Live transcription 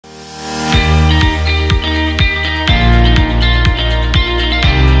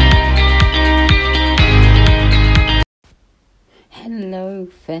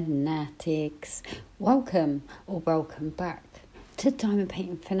Fanatics. Welcome or welcome back to Diamond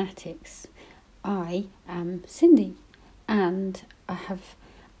Painting Fanatics. I am Cindy and I have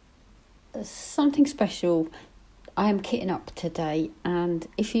something special. I am kitting up today, and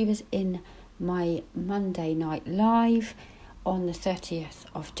if you was in my Monday night live on the 30th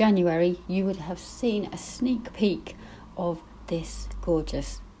of January, you would have seen a sneak peek of this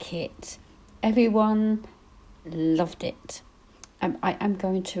gorgeous kit. Everyone loved it. I am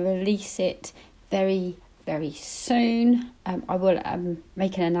going to release it very, very soon. I will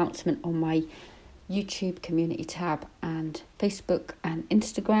make an announcement on my YouTube community tab and Facebook and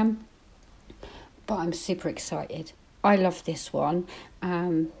Instagram. But I'm super excited. I love this one.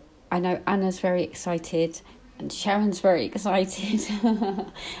 I know Anna's very excited and Sharon's very excited.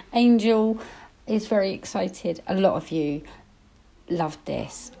 Angel is very excited. A lot of you loved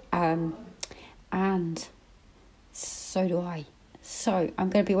this. And so do I. So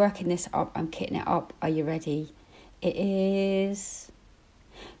I'm going to be working this up. I'm kitting it up. Are you ready? It is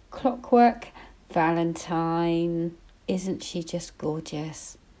Clockwork Valentine. Isn't she just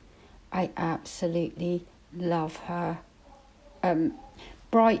gorgeous? I absolutely love her.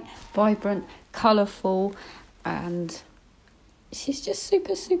 Bright, vibrant, colourful, and she's just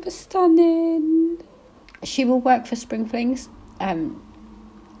super, super stunning. She will work for spring flings.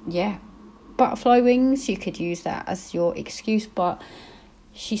 Yeah. Butterfly wings, you could use that as your excuse, but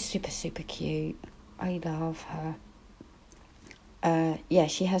she's super, super cute. I love her. Yeah,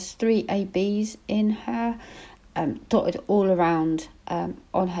 she has 3 ABs in her, dotted all around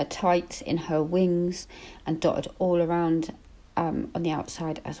on her tights, in her wings, and dotted all around on the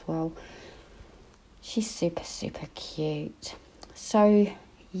outside as well. She's super, super cute. So,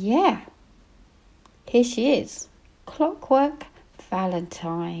 yeah, here she is. Clockwork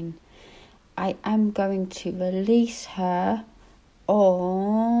Valentine. I am going to release her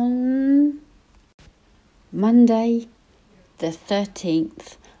on Monday, the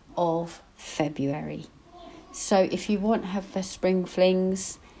 13th of February. So if you want her for spring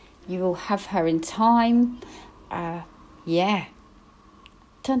flings, you will have her in time. Yeah.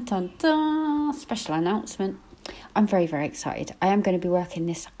 Dun, dun, dun. Special announcement. I'm very, very excited. I am going to be working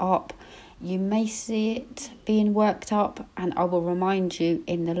this up. You may see it being worked up, and I will remind you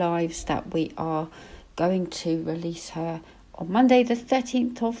in the lives that we are going to release her on Monday the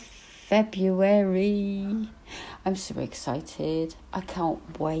 13th of February. I'm super excited. I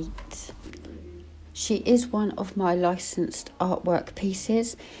can't wait. She is one of my licensed artwork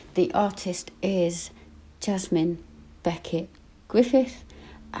pieces. The artist is Jasmine Beckett Griffith,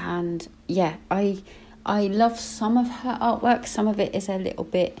 and yeah, I love some of her artwork. Some of it is a little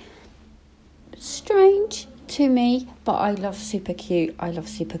bit strange to me, but I love super cute. I love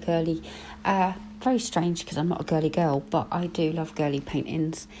super girly. Very strange because I'm not a girly girl, but I do love girly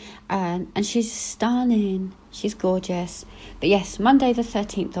paintings. And she's stunning. She's gorgeous. But yes, Monday the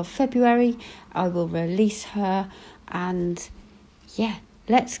 13th of February, I will release her. And yeah,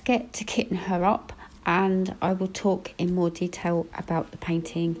 let's get to kitting her up. And I will talk in more detail about the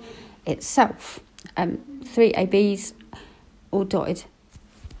painting itself. 3 ABs, all dotted.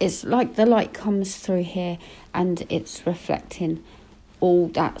 It's like the light comes through here and it's reflecting all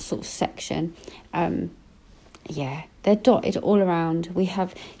that sort of section. Yeah, they're dotted all around. We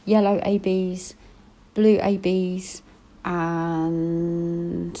have yellow ABs, blue ABs,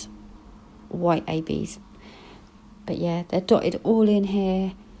 and white ABs. But yeah, they're dotted all in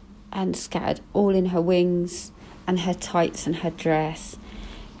here and scattered all in her wings and her tights and her dress.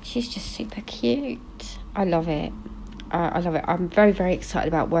 She's just super cute. I love it. I love it. I'm very, very excited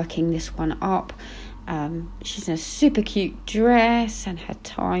about working this one up. She's in a super cute dress and her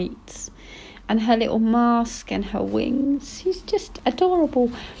tights and her little mask and her wings. She's just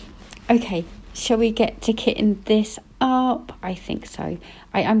adorable. Okay, shall we get to kitting this up? I think so.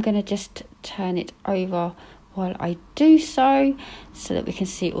 I am going to just turn it over while I do so that we can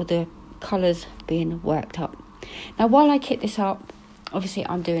see all the colours being worked up. Now, while I kit this up, obviously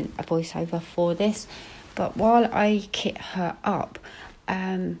I'm doing a voiceover for this, but while I kit her up,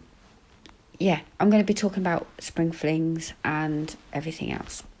 yeah, I'm going to be talking about spring flings and everything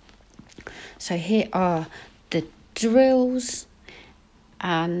else. So here are the drills,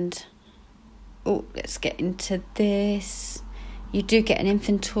 and let's get into this. You do get an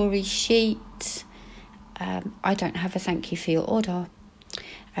inventory sheet. I don't have a thank you for your order.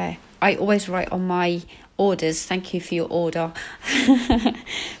 I always write on my orders, thank you for your order.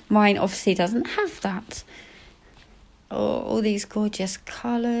 Mine obviously doesn't have that. Oh, all these gorgeous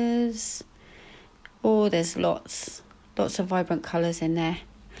colours. Oh, there's lots of vibrant colours in there.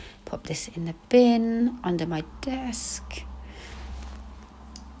 Pop this in the bin under my desk.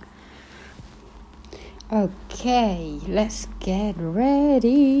 Okay, let's get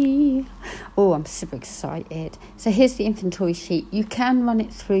ready. Oh, I'm super excited. So here's the inventory sheet. You can run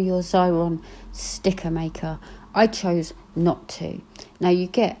it through your Xyron sticker maker. I chose not to. Now you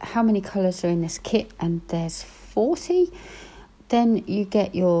get how many colours are in this kit, and there's 40. Then you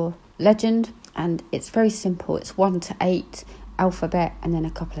get your legend, and it's very simple. It's 1 to 8 alphabet and then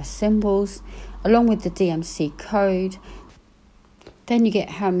a couple of symbols, along with the DMC code. Then you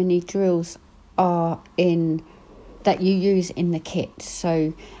get how many drills are in that you use in the kit.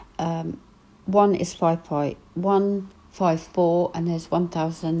 So one is 154 and there's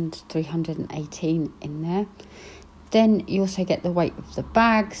 1,318 in there. Then you also get the weight of the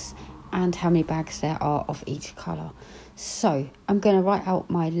bags and how many bags there are of each colour. So I'm going to write out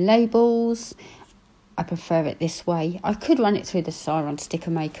my labels. I prefer it this way. I could run it through the Xyron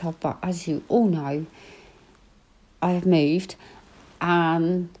sticker maker, but as you all know, I have moved.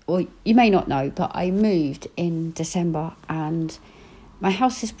 Well, you may not know, but I moved in December and my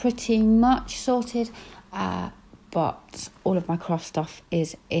house is pretty much sorted, but all of my craft stuff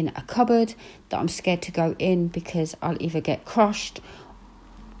is in a cupboard that I'm scared to go in because I'll either get crushed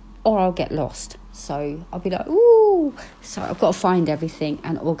or I'll get lost. So I'll be like, ooh. So I've got to find everything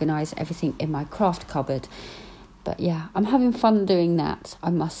and organise everything in my craft cupboard. But yeah, I'm having fun doing that,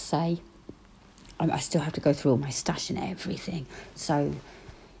 I must say. I still have to go through all my stash and everything. So,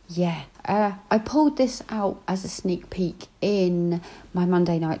 yeah. I pulled this out as a sneak peek in my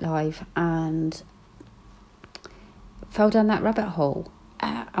Monday Night Live and fell down that rabbit hole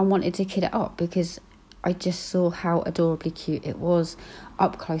and wanted to kit it up because I just saw how adorably cute it was,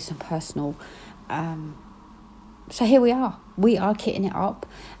 up close and personal. So here we are. We are kitting it up.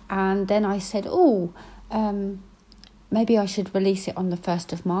 And then I said, maybe I should release it on the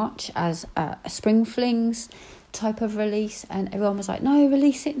 1st of March as a Spring Flings type of release. And everyone was like, no,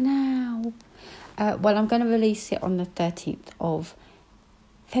 release it now. Well, I'm going to release it on the 13th of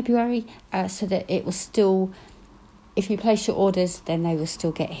February so that it will still, if you place your orders, then they will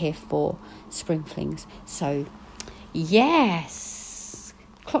still get here for Spring Flings. So, yes,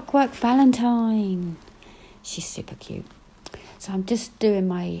 Clockwork Valentine. She's super cute. So I'm just doing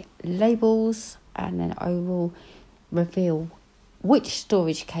my labels and then I will reveal which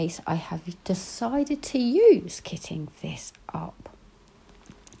storage case I have decided to use kitting this up.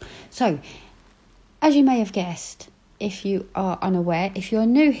 So, as you may have guessed, if you are unaware, if you're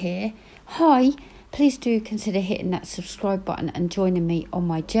new here, hi, please do consider hitting that subscribe button and joining me on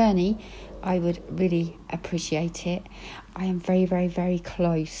my journey. I would really appreciate it. I am very, very, very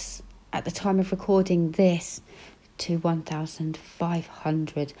close at the time of recording this to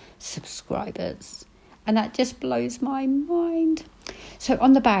 1,500 subscribers. And that just blows my mind. So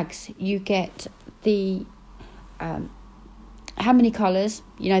on the bags, you get the how many colours,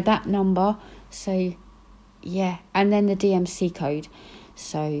 that number. So, yeah. And then the DMC code.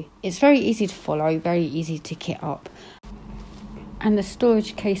 So it's very easy to follow, very easy to kit up. And the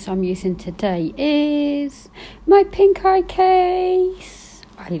storage case I'm using today is my pink eye case.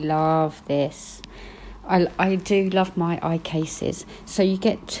 I love this. I do love my eye cases. So you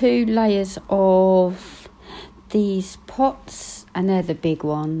get 2 layers of these pots, and they're the big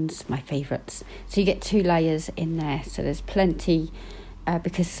ones, my favourites. So you get 2 layers in there. So there's plenty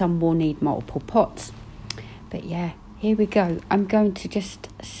because some will need multiple pots. But yeah, here we go. I'm going to just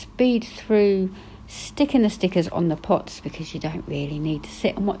speed through sticking the stickers on the pots because you don't really need to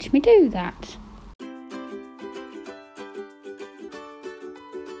sit and watch me do that.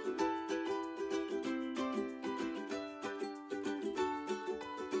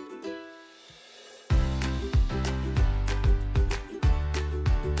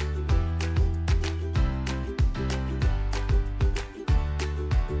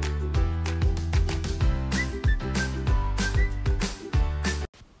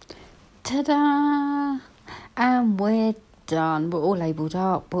 Ta-da! And we're done. We're all labelled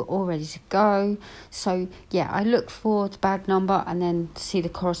up. We're all ready to go. So, yeah, I look for the bag number and then see the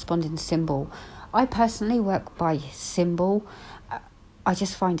corresponding symbol. I personally work by symbol. I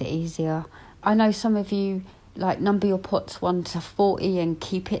just find it easier. I know some of you number your pots 1 to 40 and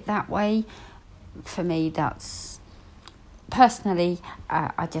keep it that way. For me, that's... Personally,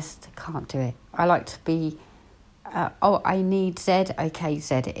 I just can't do it. I like to be... I need Z, okay,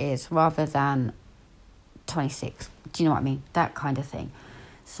 Z it is, rather than 26. Do you know what I mean? That kind of thing.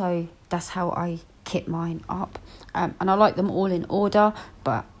 So that's how I kit mine up. And I like them all in order,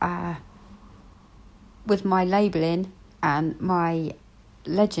 but with my labelling and my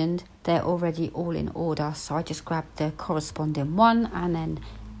legend, they're already all in order. So I just grab the corresponding one and then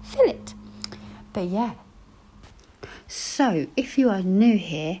fill it. But yeah. So if you are new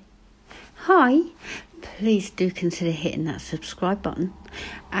here, hi. please do consider hitting that subscribe button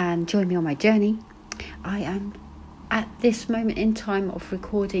and join me on my journey. I am, at this moment in time of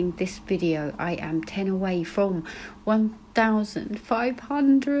recording this video, I am 10 away from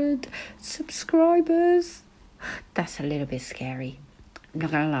 1,500 subscribers. That's a little bit scary. I'm not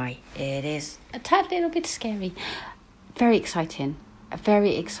gonna lie, it is a tad little bit scary. Very exciting. A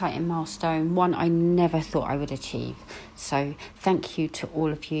very exciting milestone, one I never thought I would achieve. So thank you to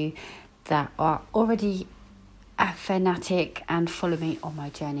all of you that are already a Fanatic and follow me on my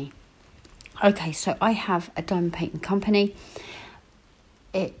journey. Okay, so I have a diamond painting company.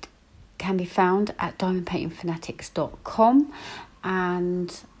 It can be found at diamondpaintingfanatics.com,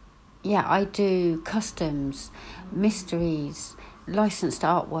 and yeah, I do customs, mysteries, licensed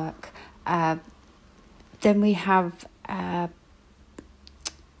artwork. Then we have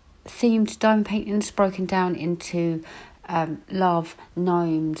themed diamond paintings broken down into love,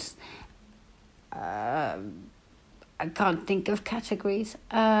 gnomes, I can't think of categories,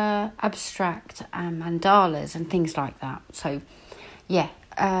 abstract and mandalas and things like that. So yeah,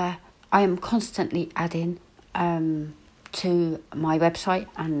 I am constantly adding to my website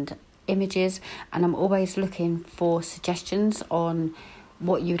and images, and I'm always looking for suggestions on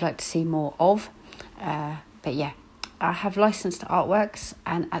what you'd like to see more of. But yeah, I have licensed artworks,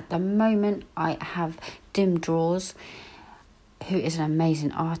 and at the moment I have Dim Draws, who is an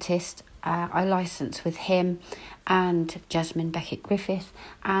amazing artist. I license with him and Jasmine Beckett Griffith,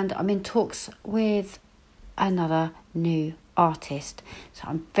 and I'm in talks with another new artist. So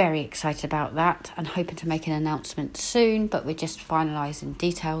I'm very excited about that and hoping to make an announcement soon, but we're just finalising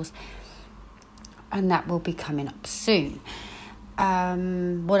details, and that will be coming up soon.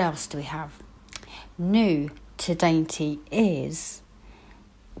 What else do we have? New to Dainty is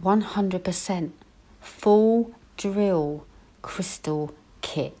 100% full drill crystal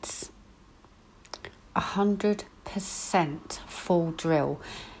kits. 100% full drill.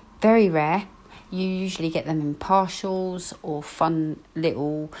 Very rare. You usually get them in partials or fun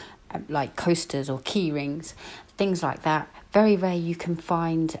little like coasters or key rings, things like that. Very rare you can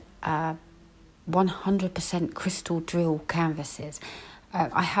find 100% crystal drill canvases.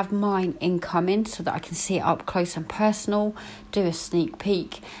 I have mine incoming so that I can see it up close and personal, do a sneak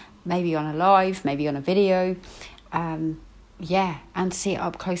peek, maybe on a live, maybe on a video, and see it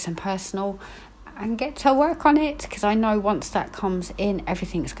up close and personal and get to work on it, because I know once that comes in,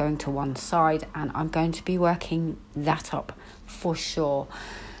 everything's going to one side, and I'm going to be working that up for sure.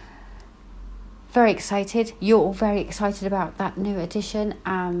 Very excited. You're all very excited about that new edition,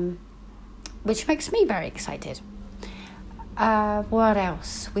 which makes me very excited. What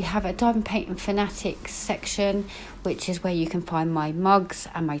else? We have a Diamond Painting Fanatics section, which is where you can find my mugs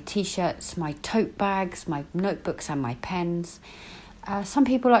and my t-shirts, my tote bags, my notebooks and my pens. Some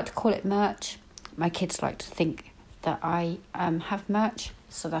people like to call it merch. My kids like to think that I have merch,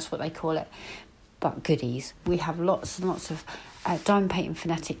 so that's what they call it. But goodies. We have lots and lots of Diamond Painting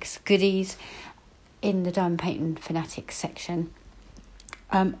Fanatics goodies in the Diamond Painting Fanatics section.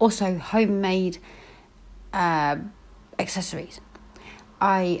 Also homemade accessories.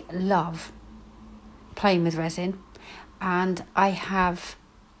 I love playing with resin, and I have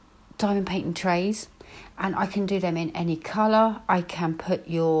diamond painting trays, and I can do them in any colour. I can put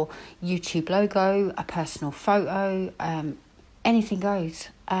your YouTube logo, a personal photo, anything goes.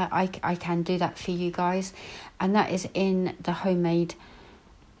 I can do that for you guys, and that is in the homemade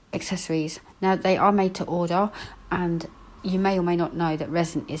accessories. Now, they are made to order, and you may or may not know that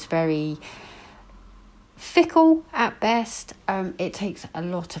resin is very fickle at best. It takes a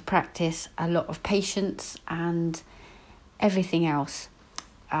lot of practice, a lot of patience, and everything else.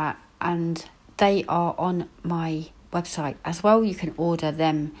 And they are on my website as well. You can order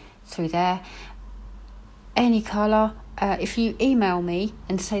them through there. Any colour. If you email me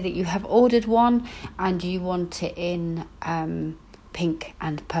and say that you have ordered one and you want it in pink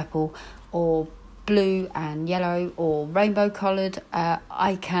and purple, or blue and yellow, or rainbow coloured,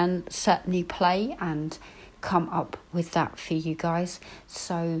 I can certainly play and come up with that for you guys.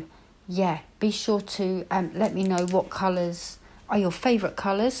 So yeah, be sure to let me know what colours are your favourite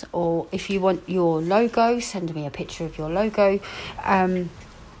colours, or if you want your logo, send me a picture of your logo,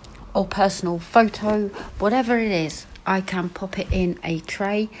 or personal photo, whatever it is, I can pop it in a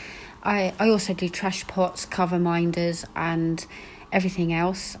tray. I also do trash pots, cover minders and everything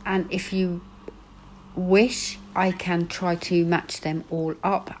else, and if you wish, I can try to match them all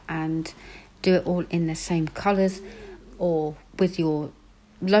up and do it all in the same colours, or with your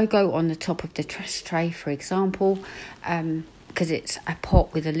logo on the top of the trash tray, for example, because it's a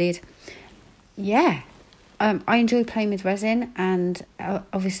pot with a lid. I enjoy playing with resin, and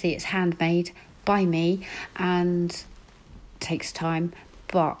obviously it's handmade, by me and takes time,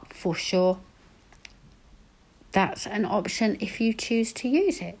 but for sure that's an option if you choose to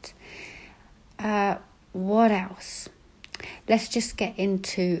use it. What else? Let's just get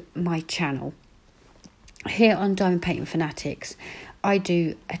into my channel. Here on Diamond Painting Fanatics, I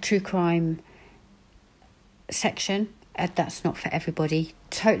do a true crime section. That's not for everybody.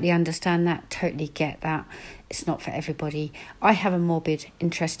 Totally understand that, totally get that. It's not for everybody. I have a morbid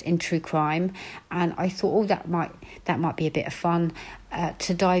interest in true crime, and I thought, that might be a bit of fun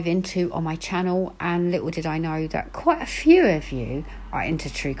to dive into on my channel. And little did I know that quite a few of you are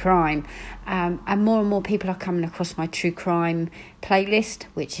into true crime, and more people are coming across my true crime playlist,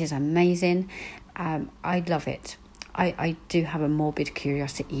 which is amazing. I love it. I do have a morbid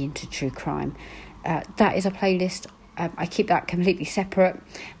curiosity into true crime. That is a playlist. I keep that completely separate,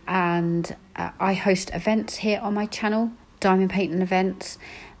 and I host events here on my channel, Diamond Painting events.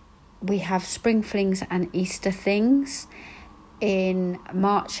 We have Spring Flings and Easter Things in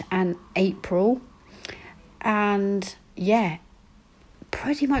March and April, and yeah,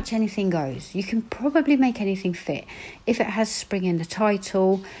 pretty much anything goes. You can probably make anything fit. If it has spring in the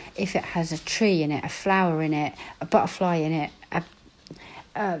title, if it has a tree in it, a flower in it, a butterfly in it,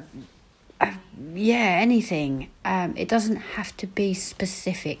 anything. It doesn't have to be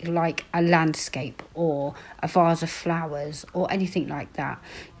specific, like a landscape or a vase of flowers or anything like that.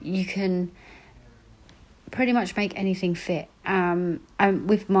 You can pretty much make anything fit.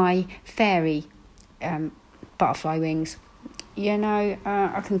 With my fairy butterfly wings,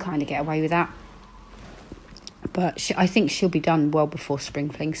 I can kind of get away with that. But I think she'll be done well before Spring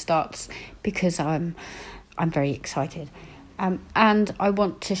Fling starts, because I'm very excited. And I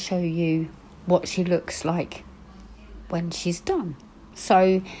want to show you what she looks like when she's done.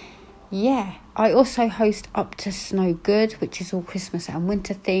 So, yeah. I also host Up to Snow Good, which is all Christmas and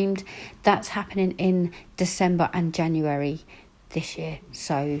winter themed. That's happening in December and January this year.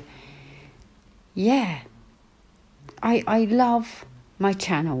 So, yeah. I love my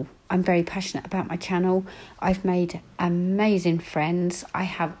channel. I'm very passionate about my channel. I've made amazing friends. I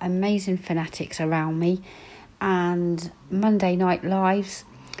have amazing fanatics around me. And Monday night lives,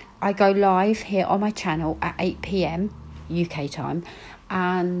 I go live here on my channel at 8 p.m. UK time,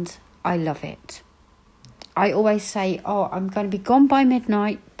 and I love it. I always say, I'm going to be gone by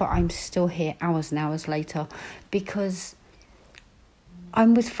midnight, but I'm still here hours and hours later, because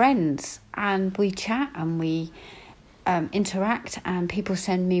I'm with friends and we chat and we interact, and people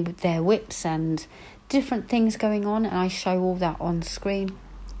send me their whips and different things going on, and I show all that on screen.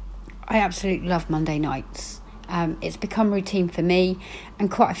 I absolutely love Monday nights. It's become routine for me, and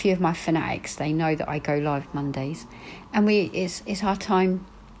quite a few of my fanatics, they know that I go live Mondays, and it's our time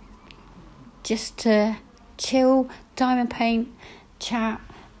just to chill, diamond paint, chat,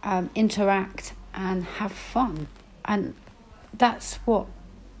 interact and have fun. And that's what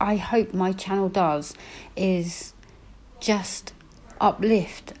I hope my channel does, is just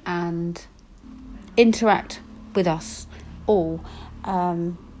uplift and interact with us all.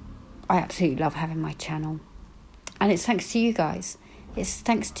 I absolutely love having my channel. And it's thanks to you guys. It's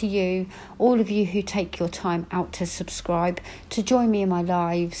thanks to you, all of you who take your time out to subscribe, to join me in my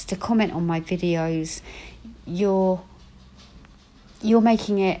lives, to comment on my videos. You're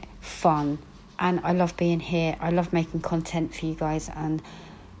making it fun. And I love being here. I love making content for you guys. And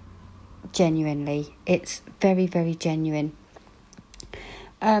genuinely, it's very, very genuine.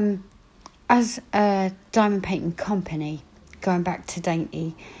 As a diamond painting company, going back to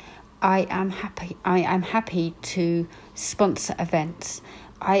Dainty, I am happy to sponsor events.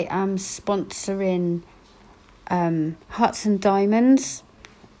 I am sponsoring Hearts and Diamonds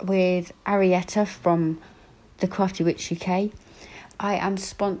with Arietta from the Crafty Witch UK. I am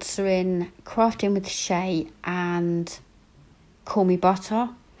sponsoring Crafting with Shay and Call Me Butter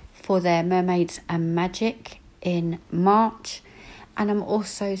for their Mermaids and Magic in March. And I'm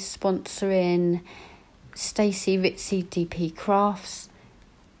also sponsoring Stacy, Ritzy, DP Crafts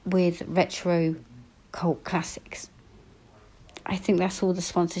with Retro Cult Classics. I think that's all the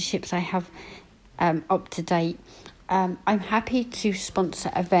sponsorships I have up to date. I'm happy to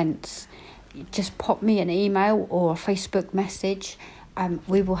sponsor events. Just pop me an email or a Facebook message.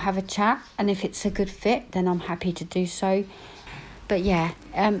 We will have a chat, and if it's a good fit, then I'm happy to do so. But yeah,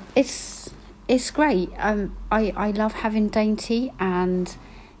 it's great. I love having Dainty, and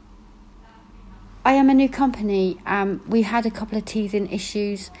I am a new company. We had a couple of teething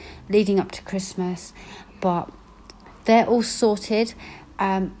issues leading up to Christmas, but they're all sorted.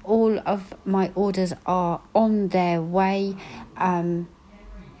 All of my orders are on their way.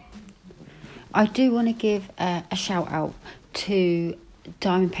 I do want to give a shout out to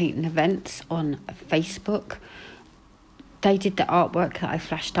Diamond Painting Events on Facebook. They did the artwork that I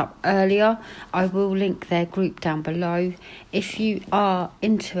flashed up earlier. I will link their group down below. If you are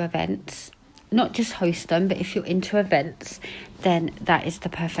into events, not just host them, but if you're into events, then that is the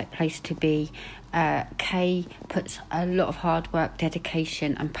perfect place to be. Kay puts a lot of hard work,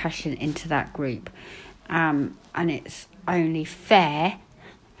 dedication and passion into that group. And it's only fair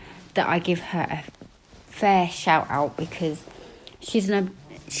that I give her a fair shout out, because she's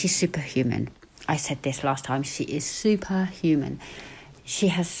superhuman. I said this last time, she is superhuman. She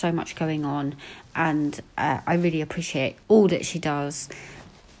has so much going on, and I really appreciate all that she does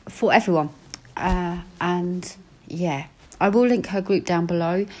for everyone. And yeah, I will link her group down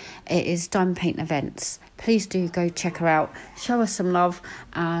below. It is Diamond Paint Events. Please do go check her out, show her some love.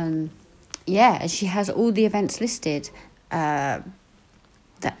 Yeah, she has all the events listed that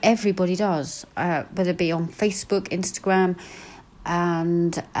everybody does, whether it be on Facebook, Instagram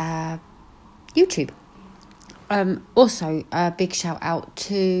and YouTube. Also, a big shout out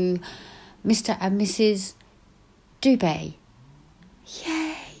to Mr. and Mrs. Dubé.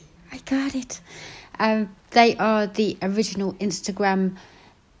 Yay, I got it. They are the original Instagram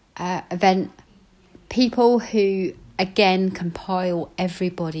event people who, again, compile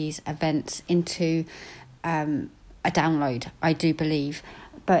everybody's events into a download, I do believe.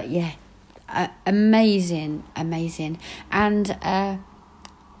 But yeah, amazing. And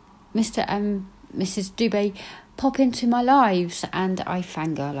Mr. and Mrs. Dubé pop into my lives and I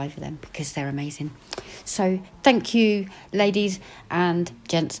fangirl over them because they're amazing. So thank you, ladies and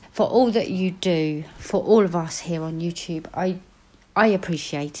gents, for all that you do for all of us here on YouTube. I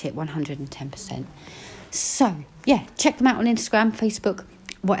appreciate it 110%. So yeah, check them out on Instagram, Facebook,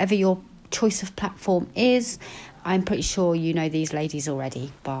 whatever your choice of platform is. I'm pretty sure you know these ladies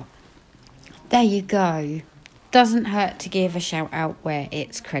already, but there you go. Doesn't hurt to give a shout out where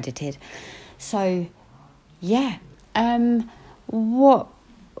it's credited. So yeah, we're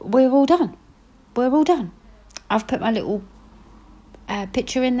all done. I've put my little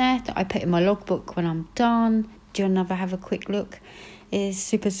picture in there that I put in my logbook when I'm done. Do you want to have a quick look? It's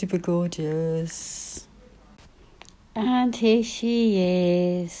super gorgeous. And here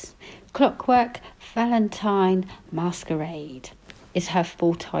she is. Clockwork Valentine Masquerade is her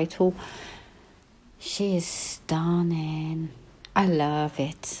full title. She is stunning. I love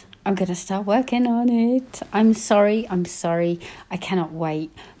it. I'm going to start working on it. I'm sorry. I cannot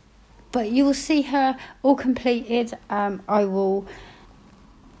wait. But you will see her all completed. Monday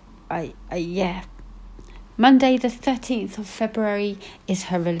the 13th of February is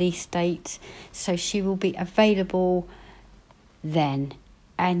her release date. So she will be available then.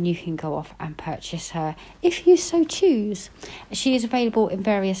 And you can go off and purchase her if you so choose. She is available in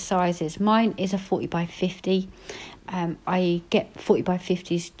various sizes. Mine is a 40 by 50. I get 40 by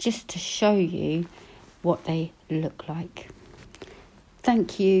 50s just to show you what they look like.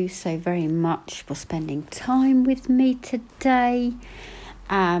 Thank you so very much for spending time with me today.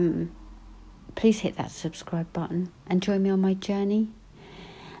 Please hit that subscribe button and join me on my journey.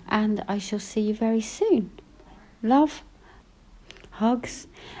 And I shall see you very soon. Love, hugs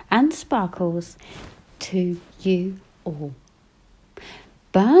and sparkles to you all.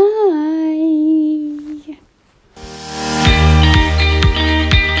 Bye.